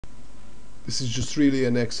this is just really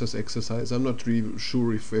an exercise. I'm not really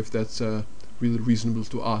sure if that's really reasonable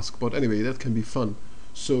to ask, but anyway, that can be fun.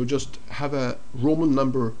 So just have a Roman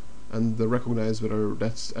number and recognize whether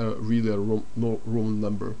that's really a Roman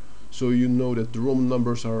number. So you know that the Roman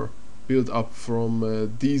numbers are built up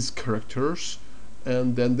from these characters,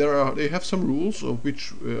 and then they have some rules of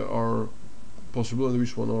which are possible and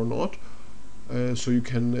which one are not. So you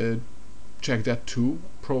can check that too.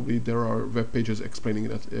 Probably there are web pages explaining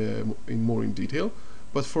that in more in detail.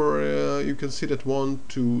 But for you can see that 1,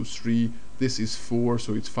 2, 3. This is 4,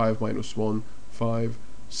 so it's 5 minus 1, 5.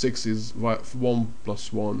 6 is 1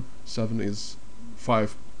 plus 1. 7 is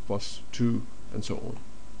 5 plus 2, and so on.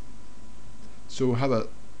 So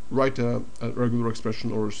write a regular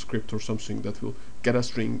expression or a script or something that will get a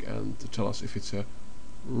string and tell us if it's a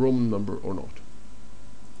Roman number or not.